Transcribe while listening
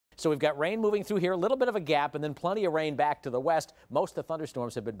So we've got rain moving through here, a little bit of a gap, and then plenty of rain back to the west. Most of the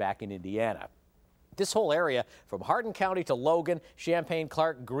thunderstorms have been back in Indiana. This whole area from Hardin County to Logan, Champaign,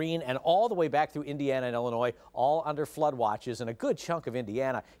 Clark, Greene, and all the way back through Indiana and Illinois, all under flood watches, and a good chunk of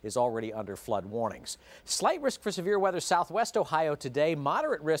Indiana is already under flood warnings. Slight risk for severe weather southwest Ohio today,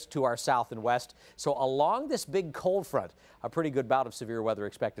 moderate risk to our south and west. So along this big cold front, a pretty good bout of severe weather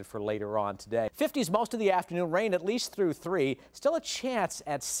expected for later on today. 50s most of the afternoon, rain at least through 3, still a chance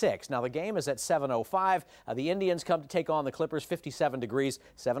at 6. Now the game is at 7:05. The Indians come to take on the Clippers, 57 degrees,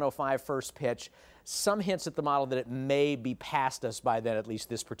 7:05 first pitch. Some hints at the model that it may be past us by then, at least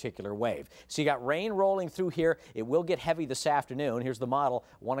this particular wave. So you got rain rolling through here. It will get heavy this afternoon. Here's the model.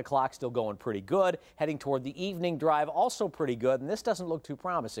 1 o'clock still going pretty good. Heading toward the evening drive, also pretty good. And this doesn't look too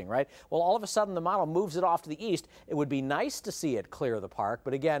promising, right? Well, all of a sudden the model moves it off to the east. It would be nice to see it clear the park.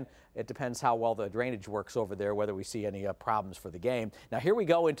 But again, it depends how well the drainage works over there, whether we see any problems for the game. Now here we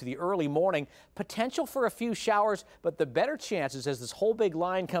go into the early morning. Potential for a few showers, but the better chances as this whole big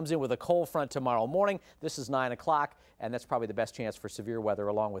line comes in with a cold front tomorrow morning. This is 9 o'clock, and that's probably the best chance for severe weather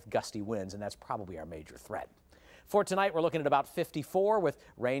along with gusty winds, and that's probably our major threat. For tonight, we're looking at about 54 with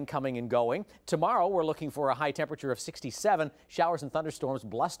rain coming and going. Tomorrow, we're looking for a high temperature of 67. Showers and thunderstorms,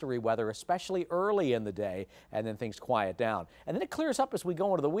 blustery weather, especially early in the day, and then things quiet down. And then it clears up as we go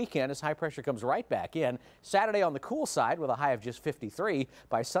into the weekend as high pressure comes right back in. Saturday on the cool side with a high of just 53.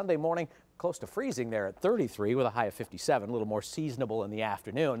 By Sunday morning, close to freezing there at 33 with a high of 57, a little more seasonable in the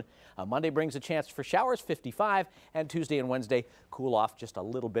afternoon. Monday brings a chance for showers, 55, and Tuesday and Wednesday cool off just a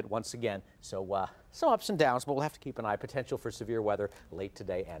little bit once again. So some ups and downs, but we'll have to keep an eye. Potential for severe weather late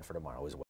today and for tomorrow as well.